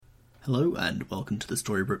Hello and welcome to the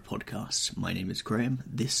Storybook Podcast. My name is Graham.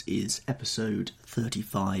 This is episode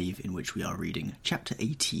 35, in which we are reading chapter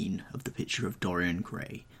 18 of The Picture of Dorian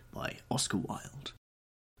Gray by Oscar Wilde.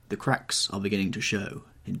 The cracks are beginning to show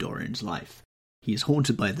in Dorian's life. He is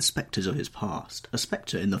haunted by the spectres of his past, a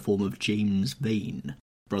spectre in the form of James Vane,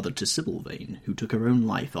 brother to Sybil Vane, who took her own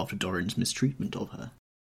life after Dorian's mistreatment of her.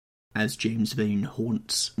 As James Vane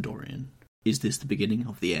haunts Dorian, is this the beginning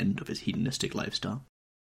of the end of his hedonistic lifestyle?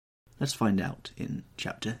 Let's find out in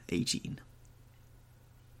chapter 18.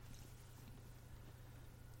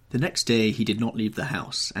 The next day he did not leave the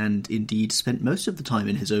house, and indeed spent most of the time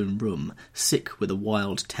in his own room, sick with a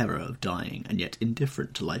wild terror of dying, and yet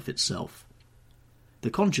indifferent to life itself. The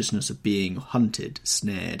consciousness of being hunted,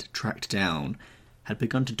 snared, tracked down, had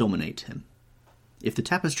begun to dominate him. If the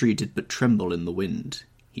tapestry did but tremble in the wind,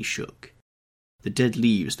 he shook. The dead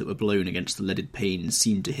leaves that were blown against the leaded panes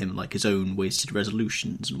seemed to him like his own wasted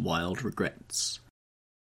resolutions and wild regrets.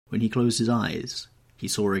 When he closed his eyes, he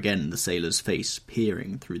saw again the sailor's face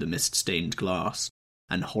peering through the mist-stained glass,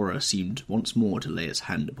 and horror seemed once more to lay its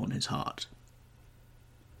hand upon his heart.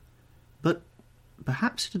 But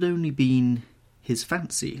perhaps it had only been his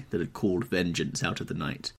fancy that had called vengeance out of the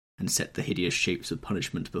night, and set the hideous shapes of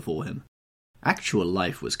punishment before him. Actual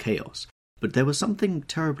life was chaos, but there was something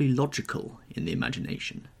terribly logical in the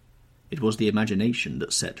imagination. It was the imagination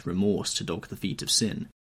that set remorse to dog the feet of sin.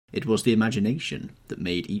 It was the imagination that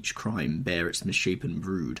made each crime bear its misshapen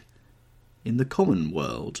brood. In the common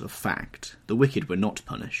world of fact, the wicked were not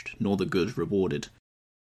punished, nor the good rewarded.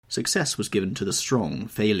 Success was given to the strong,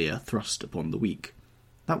 failure thrust upon the weak.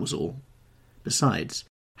 That was all. Besides,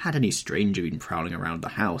 had any stranger been prowling around the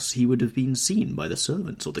house, he would have been seen by the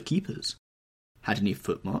servants or the keepers. Had any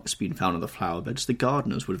footmarks been found on the flower beds, the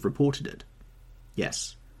gardeners would have reported it.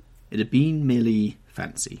 Yes, it had been merely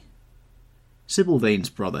fancy. Sybil Vane's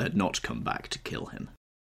brother had not come back to kill him.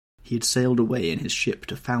 He had sailed away in his ship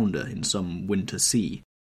to founder in some winter sea.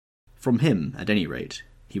 From him, at any rate,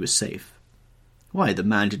 he was safe. Why, the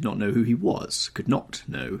man did not know who he was, could not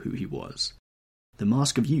know who he was. The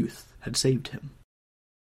mask of youth had saved him.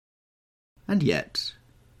 And yet,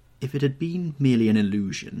 if it had been merely an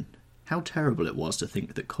illusion, how terrible it was to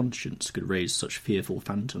think that conscience could raise such fearful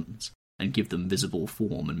phantoms, and give them visible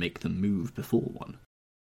form and make them move before one.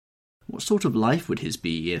 What sort of life would his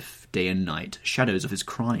be if, day and night, shadows of his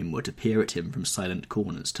crime were to peer at him from silent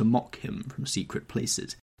corners, to mock him from secret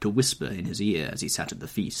places, to whisper in his ear as he sat at the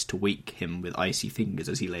feast, to wake him with icy fingers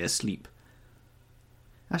as he lay asleep?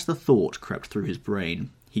 As the thought crept through his brain,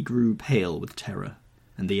 he grew pale with terror,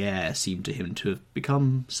 and the air seemed to him to have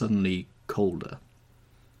become suddenly colder.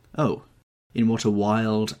 Oh, in what a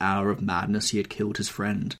wild hour of madness he had killed his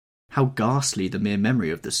friend. How ghastly the mere memory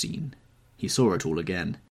of the scene. He saw it all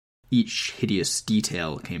again. Each hideous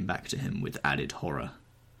detail came back to him with added horror.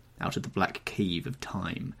 Out of the black cave of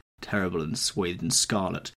time, terrible and swathed in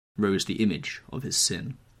scarlet, rose the image of his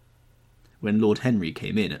sin. When Lord Henry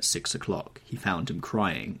came in at 6 o'clock, he found him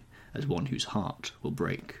crying as one whose heart will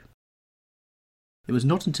break. It was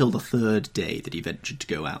not until the third day that he ventured to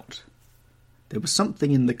go out. There was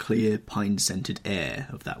something in the clear, pine-scented air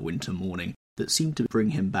of that winter morning that seemed to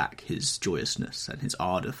bring him back his joyousness and his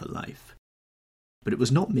ardour for life. But it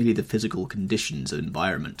was not merely the physical conditions of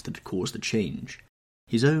environment that had caused the change.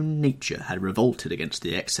 His own nature had revolted against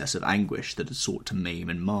the excess of anguish that had sought to maim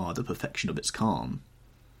and mar the perfection of its calm.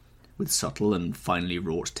 With subtle and finely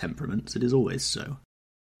wrought temperaments it is always so.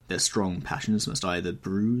 Their strong passions must either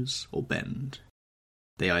bruise or bend.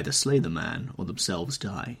 They either slay the man or themselves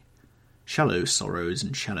die. Shallow sorrows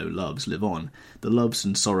and shallow loves live on. The loves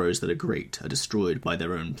and sorrows that are great are destroyed by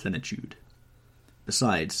their own plenitude.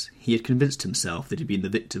 Besides, he had convinced himself that he had been the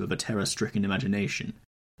victim of a terror-stricken imagination,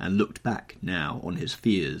 and looked back now on his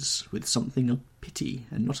fears with something of pity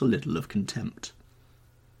and not a little of contempt.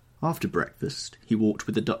 After breakfast, he walked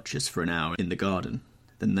with the Duchess for an hour in the garden,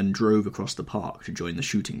 then drove across the park to join the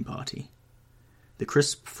shooting party. The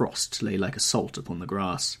crisp frost lay like a salt upon the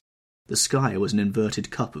grass. The sky was an inverted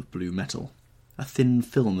cup of blue metal. A thin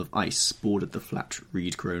film of ice bordered the flat,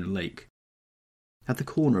 reed-grown lake. At the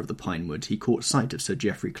corner of the pinewood he caught sight of Sir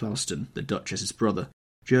Geoffrey Clouston, the Duchess's brother,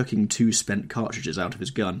 jerking 2 spent cartridges out of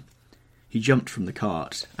his gun. He jumped from the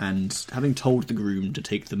cart, and, having told the groom to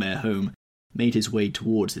take the mare home, made his way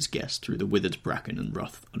towards his guest through the withered bracken and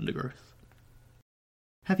rough undergrowth.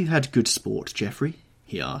 "Have you had good sport, Geoffrey?"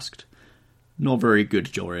 he asked. "Not very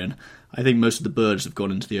good, Dorian. I think most of the birds have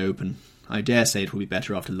gone into the open. I dare say it will be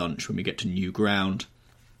better after lunch when we get to new ground."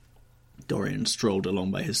 Dorian strolled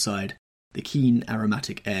along by his side. The keen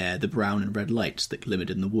aromatic air, the brown and red lights that glimmered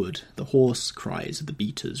in the wood, the hoarse cries of the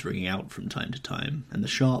beaters ringing out from time to time, and the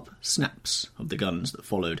sharp snaps of the guns that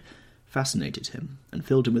followed, fascinated him and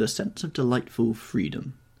filled him with a sense of delightful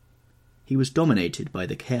freedom. He was dominated by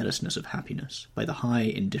the carelessness of happiness, by the high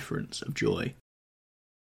indifference of joy.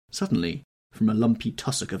 Suddenly, from a lumpy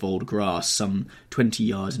tussock of old grass some 20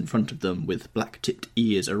 yards in front of them, with black-tipped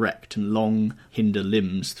ears erect and long hinder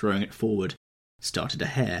limbs throwing it forward, started a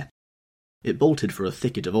hare. It bolted for a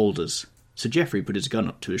thicket of alders. Sir Geoffrey put his gun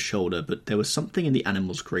up to his shoulder, but there was something in the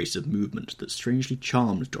animal's grace of movement that strangely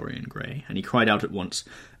charmed Dorian Gray, and he cried out at once,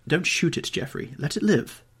 "Don't shoot it, Geoffrey. Let it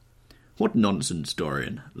live." "What nonsense,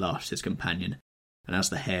 Dorian," laughed his companion, and as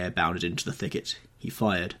the hare bounded into the thicket, he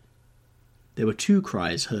fired. There were 2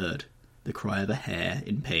 cries heard, the cry of a hare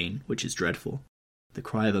in pain, which is dreadful, the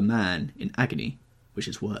cry of a man in agony, which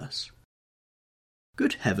is worse.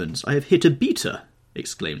 "Good heavens, I have hit a beater!"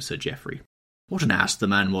 exclaimed Sir Geoffrey. "What an ass the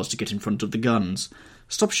man was to get in front of the guns!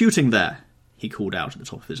 Stop shooting there!" he called out at the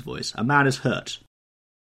top of his voice. "A man is hurt."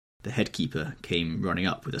 The headkeeper came running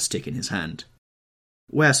up with a stick in his hand.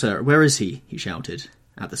 "Where, sir? Where is he?" he shouted.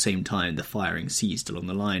 At the same time the firing ceased along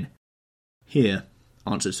the line. "Here,"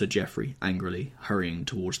 answered Sir Geoffrey angrily, hurrying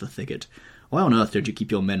towards the thicket. "Why on earth don't you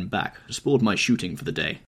keep your men back? Spoiled my shooting for the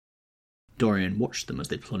day." Dorian watched them as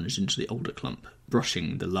they plunged into the alder clump,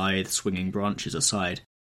 brushing the lithe, swinging branches aside.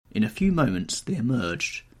 In a few moments they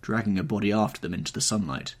emerged, dragging a body after them into the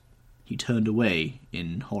sunlight. He turned away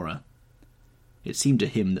in horror. It seemed to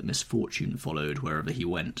him that misfortune followed wherever he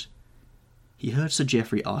went. He heard Sir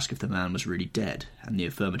Geoffrey ask if the man was really dead, and the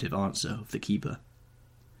affirmative answer of the keeper.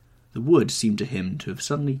 The wood seemed to him to have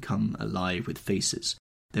suddenly come alive with faces.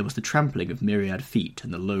 There was the trampling of myriad feet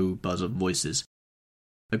and the low buzz of voices.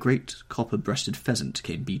 A great copper-breasted pheasant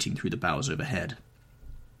came beating through the boughs overhead.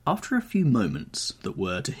 After a few moments that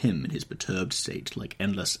were to him in his perturbed state like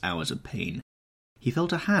endless hours of pain, he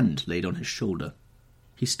felt a hand laid on his shoulder.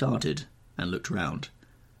 He started and looked round.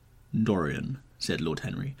 "Dorian," said Lord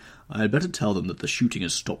Henry, "I had better tell them that the shooting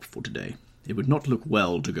is stopped for today. It would not look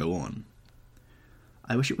well to go on."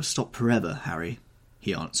 "I wish it were stopped forever, Harry,"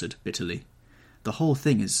 he answered bitterly. "The whole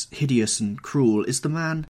thing is hideous and cruel. Is the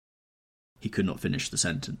man—" He could not finish the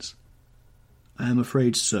sentence. "I am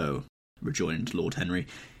afraid so," rejoined Lord Henry.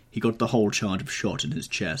 "He got the whole charge of shot in his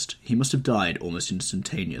chest. He must have died almost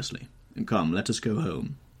instantaneously. Come, let us go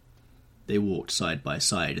home." They walked side by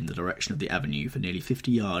side in the direction of the avenue for nearly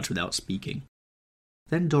 50 yards without speaking.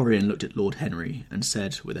 Then Dorian looked at Lord Henry and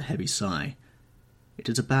said with a heavy sigh, "It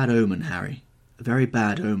is a bad omen, Harry, a very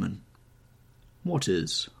bad omen." "What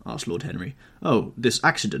is?" asked Lord Henry. "Oh, this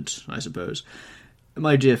accident, I suppose.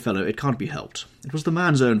 My dear fellow, it can't be helped. It was the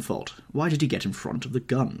man's own fault. Why did he get in front of the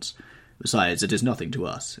guns? Besides, it is nothing to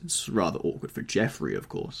us. It's rather awkward for Geoffrey, of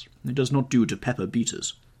course. It does not do to pepper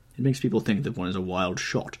beaters. It makes people think that one is a wild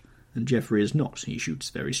shot, and Geoffrey is not. He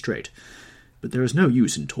shoots very straight. But there is no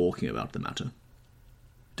use in talking about the matter."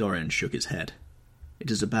 Dorian shook his head.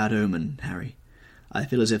 "It is a bad omen, Harry. I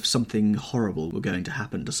feel as if something horrible were going to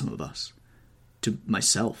happen to some of us. To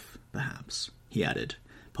myself, perhaps," he added,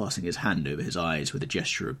 passing his hand over his eyes with a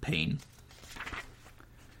gesture of pain.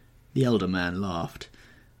 The elder man laughed.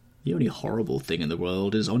 "The only horrible thing in the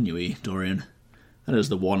world is ennui, Dorian. That is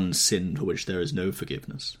the one sin for which there is no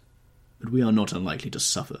forgiveness. But we are not unlikely to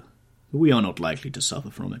suffer. We are not likely to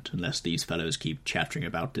suffer from it, unless these fellows keep chattering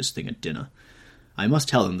about this thing at dinner. I must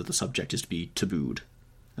tell them that the subject is to be tabooed.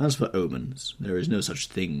 As for omens, there is no such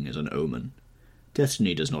thing as an omen.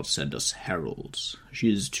 Destiny does not send us heralds.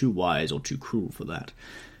 She is too wise or too cruel for that.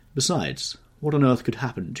 Besides, what on earth could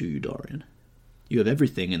happen to you, Dorian? You have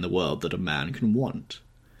everything in the world that a man can want.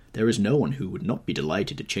 There is no one who would not be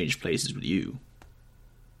delighted to change places with you."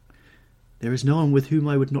 "There is no one with whom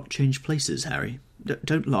I would not change places, Harry.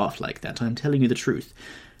 Don't laugh like that. I am telling you the truth.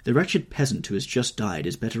 The wretched peasant who has just died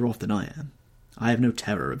is better off than I am. I have no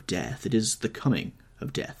terror of death. It is the coming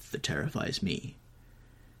of death that terrifies me.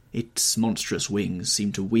 Its monstrous wings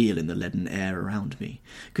seem to wheel in the leaden air around me.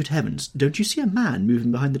 Good heavens, don't you see a man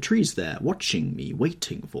moving behind the trees there, watching me,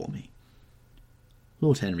 waiting for me?"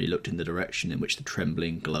 Lord Henry looked in the direction in which the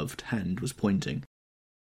trembling, gloved hand was pointing.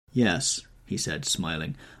 "Yes," he said,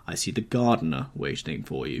 smiling, "I see the gardener waiting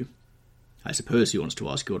for you. I suppose he wants to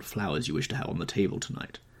ask you what flowers you wish to have on the table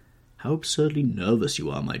tonight. How absurdly nervous you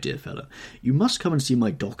are, my dear fellow. You must come and see my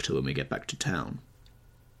doctor when we get back to town."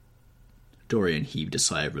 Dorian heaved a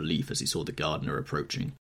sigh of relief as he saw the gardener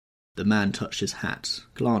approaching. The man touched his hat,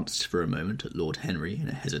 glanced for a moment at Lord Henry in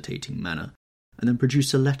a hesitating manner, and then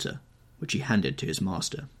produced a letter, which he handed to his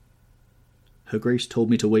master. "Her Grace told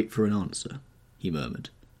me to wait for an answer," he murmured.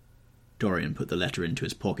 Dorian put the letter into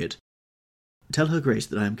his pocket. "Tell her Grace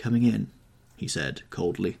that I am coming in," he said,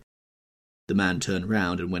 coldly. The man turned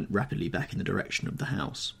round and went rapidly back in the direction of the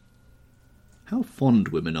house. "How fond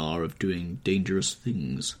women are of doing dangerous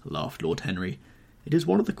things," laughed Lord Henry. "It is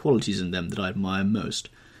one of the qualities in them that I admire most.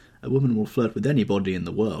 A woman will flirt with anybody in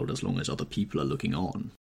the world as long as other people are looking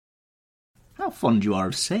on." "How fond you are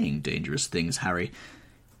of saying dangerous things, Harry.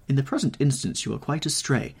 In the present instance you are quite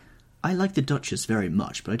astray. I like the Duchess very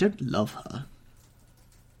much, but I don't love her."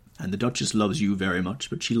 "And the Duchess loves you very much,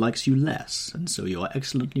 but she likes you less, and so you are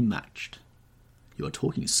excellently matched." "You are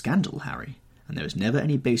talking scandal, Harry, and there is never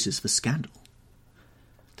any basis for scandal."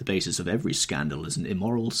 "The basis of every scandal is an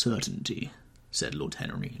immoral certainty," said Lord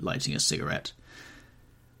Henry, lighting a cigarette.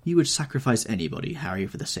 "You would sacrifice anybody, Harry,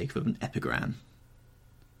 for the sake of an epigram."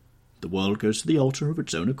 "The world goes to the altar of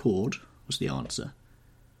its own accord," was the answer.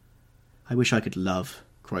 "I wish I could love,"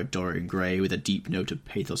 cried Dorian Gray, with a deep note of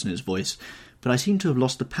pathos in his voice, "but I seem to have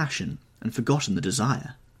lost the passion and forgotten the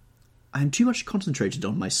desire. I am too much concentrated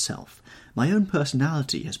on myself. My own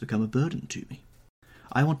personality has become a burden to me.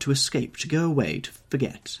 I want to escape, to go away, to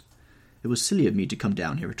forget. It was silly of me to come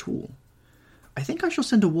down here at all. I think I shall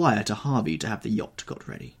send a wire to Harvey to have the yacht got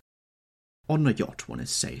ready. On a yacht one is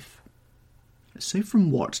safe." "Safe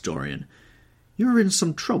from what, Dorian? You are in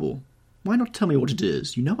some trouble. Why not tell me what it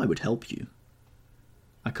is? You know I would help you."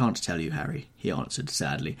 "I can't tell you, Harry," he answered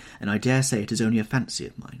sadly, "and I dare say it is only a fancy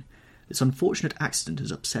of mine. This unfortunate accident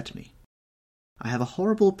has upset me. I have a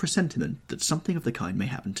horrible presentiment that something of the kind may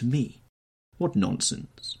happen to me." "What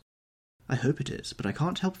nonsense!" "I hope it is, but I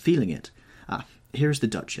can't help feeling it. Here is the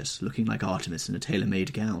Duchess, looking like Artemis in a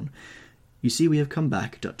tailor-made gown. You see we have come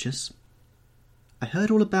back, Duchess." "I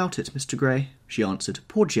heard all about it, Mr. Gray," she answered.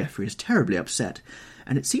 "Poor Geoffrey is terribly upset,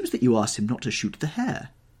 and it seems that you asked him not to shoot the hare.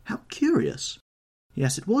 How curious!"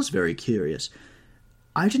 "Yes, it was very curious.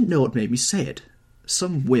 I didn't know what made me say it.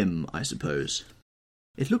 Some whim, I suppose.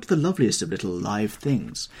 It looked the loveliest of little live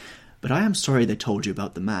things. But I am sorry they told you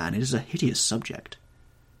about the man. It is a hideous subject."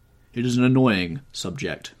 "It is an annoying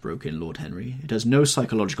subject," broke in Lord Henry. "It has no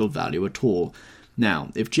psychological value at all.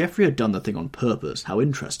 Now, if Geoffrey had done the thing on purpose, how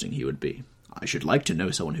interesting he would be. I should like to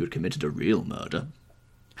know someone who had committed a real murder."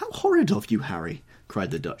 "How horrid of you, Harry!"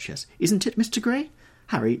 cried the Duchess. "Isn't it, Mr. Gray?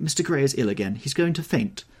 Harry, Mr. Gray is ill again. He's going to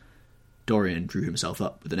faint." Dorian drew himself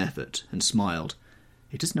up with an effort and smiled.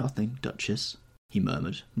 "It is nothing, Duchess," he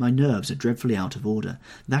murmured. "My nerves are dreadfully out of order.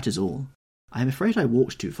 That is all. I am afraid I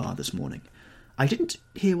walked too far this morning. I didn't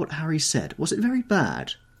hear what Harry said. Was it very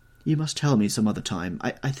bad? You must tell me some other time.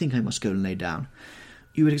 I think I must go and lay down.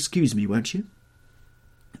 You would excuse me, won't you?"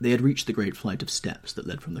 They had reached the great flight of steps that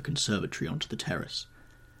led from the conservatory onto the terrace.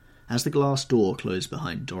 As the glass door closed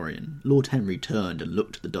behind Dorian, Lord Henry turned and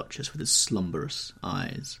looked at the Duchess with his slumberous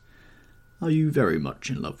eyes. "Are you very much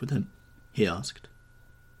in love with him?" he asked.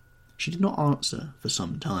 She did not answer for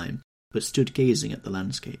some time, but stood gazing at the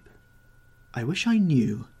landscape. "I wish I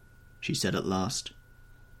knew," she said at last.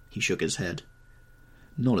 He shook his head.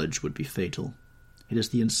 "Knowledge would be fatal. It is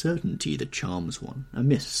the uncertainty that charms one. A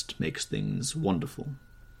mist makes things wonderful."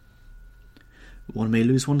 "One may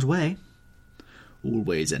lose one's way." "All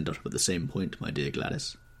ways end up at the same point, my dear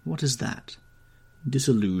Gladys." "What is that?"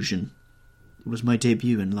 "Disillusion." "It was my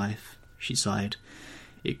debut in life," she sighed.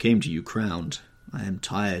 "It came to you crowned. I am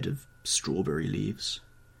tired of strawberry leaves."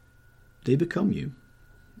 "They become you."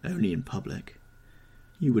 "Only in public."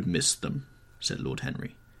 "You would miss them," said Lord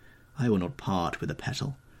Henry. "I will not part with a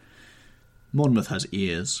petal. Monmouth has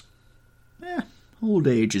ears." Old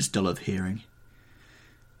age is dull of hearing."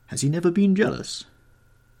 "Has he never been jealous?"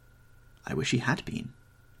 "I wish he had been."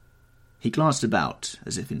 He glanced about,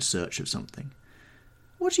 as if in search of something.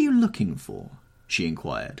 "What are you looking for?" she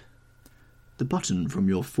inquired. "The button from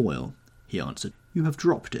your foil," he answered. "You have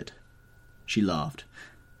dropped it." She laughed.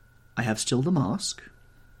 "I have still the mask?"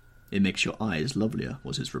 "It makes your eyes lovelier,"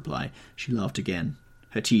 was his reply. She laughed again.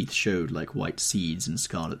 Her teeth showed like white seeds in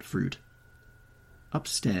scarlet fruit.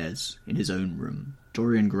 Upstairs, in his own room,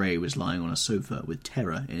 Dorian Gray was lying on a sofa with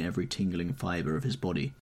terror in every tingling fibre of his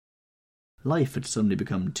body. Life had suddenly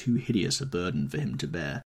become too hideous a burden for him to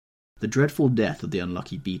bear. The dreadful death of the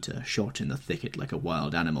unlucky beater, shot in the thicket like a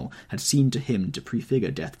wild animal, had seemed to him to prefigure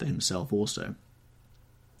death for himself also.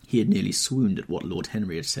 He had nearly swooned at what Lord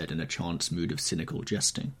Henry had said in a chance mood of cynical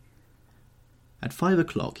jesting. At 5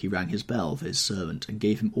 o'clock he rang his bell for his servant and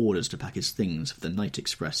gave him orders to pack his things for the night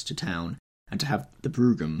express to town, and to have the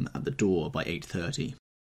brougham at the door by 8:30.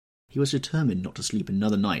 He was determined not to sleep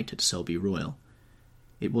another night at Selby Royal.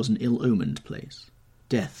 It was an ill-omened place.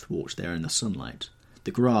 Death walked there in the sunlight.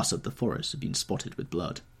 The grass of the forest had been spotted with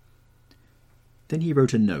blood. Then he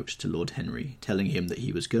wrote a note to Lord Henry, telling him that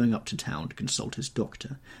he was going up to town to consult his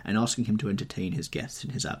doctor, and asking him to entertain his guests in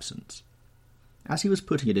his absence. As he was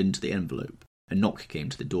putting it into the envelope, a knock came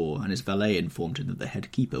to the door, and his valet informed him that the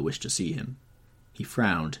head keeper wished to see him. He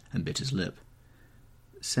frowned and bit his lip.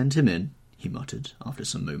 "Send him in," he muttered, after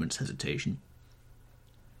some moments' hesitation.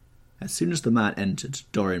 As soon as the man entered,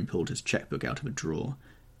 Dorian pulled his chequebook out of a drawer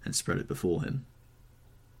and spread it before him.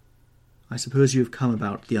 "I suppose you have come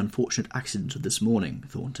about the unfortunate accident of this morning,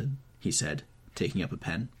 Thornton," he said, taking up a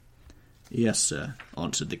pen. "Yes, sir,"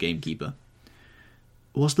 answered the gamekeeper.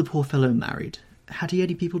 "Was the poor fellow married? Had he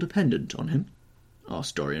any people dependent on him?"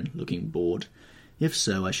 asked Dorian, looking bored. "If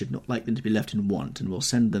so, I should not like them to be left in want, and will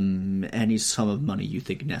send them any sum of money you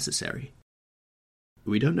think necessary."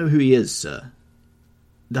 "We don't know who he is, sir."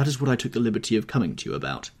 "That is what I took the liberty of coming to you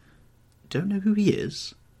about." "Don't know who he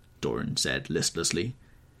is?" Dorian said listlessly.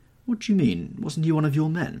 "What do you mean? Wasn't he one of your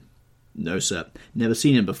men?" "No, sir. Never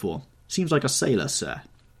seen him before. Seems like a sailor, sir."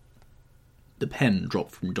 The pen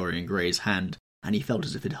dropped from Dorian Gray's hand, and he felt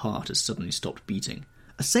as if his heart had suddenly stopped beating.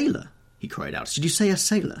 "A sailor?" he cried out. "Did you say a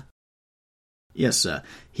sailor?" "Yes, sir.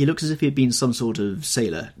 He looks as if he had been some sort of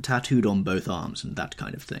sailor, tattooed on both arms and that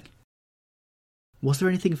kind of thing." "Was there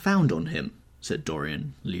anything found on him?" said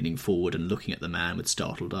Dorian, leaning forward and looking at the man with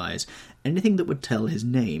startled eyes. "Anything that would tell his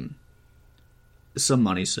name?" "Some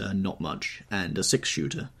money, sir, not much, and a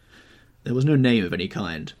 6-shooter. There was no name of any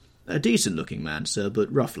kind. A decent-looking man, sir,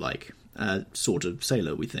 but rough-like. A sort of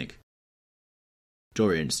sailor, we think."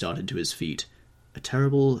 Dorian started to his feet. A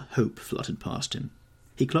terrible hope fluttered past him.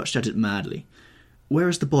 He clutched at it madly. "Where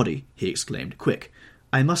is the body?" he exclaimed. "Quick!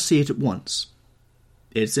 I must see it at once."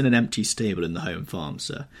 "It's in an empty stable in the home farm,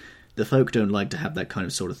 sir. The folk don't like to have that kind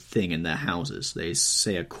of sort of thing in their houses. They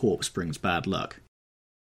say a corpse brings bad luck."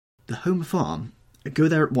 "The home farm? Go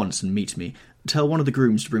there at once and meet me. Tell one of the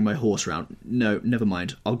grooms to bring my horse round. No, never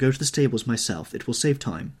mind. I'll go to the stables myself. It will save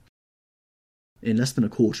time." In less than a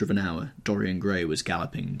quarter of an hour, Dorian Gray was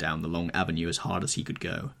galloping down the long avenue as hard as he could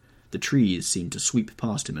go. The trees seemed to sweep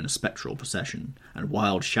past him in a spectral procession, and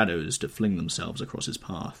wild shadows to fling themselves across his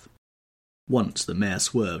path. Once the mare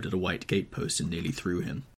swerved at a white gatepost and nearly threw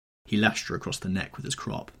him. He lashed her across the neck with his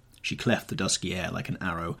crop. She cleft the dusky air like an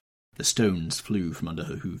arrow. The stones flew from under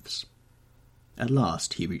her hoofs. At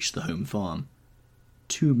last he reached the home farm.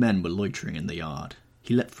 2 men were loitering in the yard.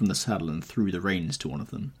 He leapt from the saddle and threw the reins to one of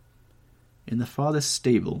them. In the farthest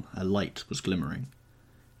stable a light was glimmering.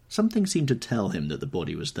 Something seemed to tell him that the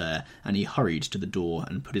body was there, and he hurried to the door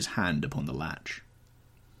and put his hand upon the latch.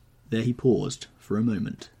 There he paused for a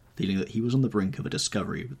moment, feeling that he was on the brink of a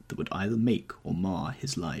discovery that would either make or mar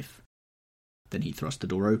his life. Then he thrust the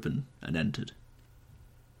door open and entered.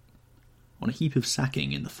 On a heap of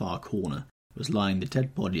sacking in the far corner was lying the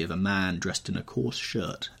dead body of a man dressed in a coarse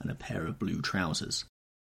shirt and a pair of blue trousers.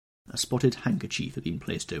 A spotted handkerchief had been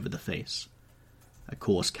placed over the face. A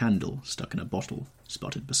coarse candle, stuck in a bottle,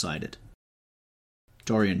 sputtered beside it.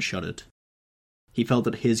 Dorian shuddered. He felt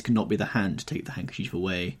that his could not be the hand to take the handkerchief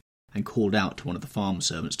away, and called out to one of the farm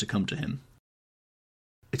servants to come to him.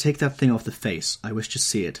 "Take that thing off the face. I wish to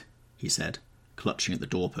see it," he said, clutching at the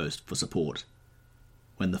doorpost for support.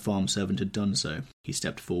 When the farm servant had done so, he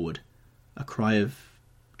stepped forward. A cry of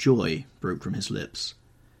joy broke from his lips.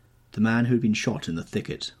 The man who had been shot in the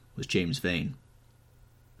thicket was James Vane.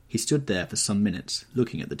 He stood there for some minutes,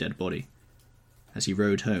 looking at the dead body. As he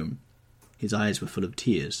rode home, his eyes were full of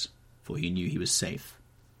tears, for he knew he was safe.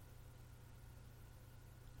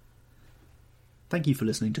 Thank you for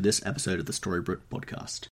listening to this episode of the Storybrooke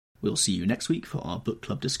podcast. We'll see you next week for our book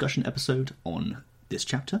club discussion episode on this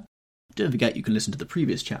chapter. Don't forget you can listen to the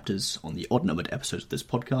previous chapters on the odd-numbered episodes of this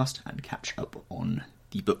podcast and catch up on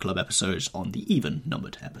the book club episodes on the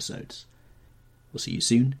even-numbered episodes. We'll see you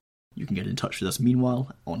soon. You can get in touch with us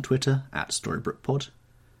meanwhile on Twitter @StorybrookePod.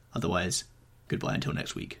 Otherwise, goodbye until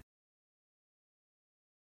next week.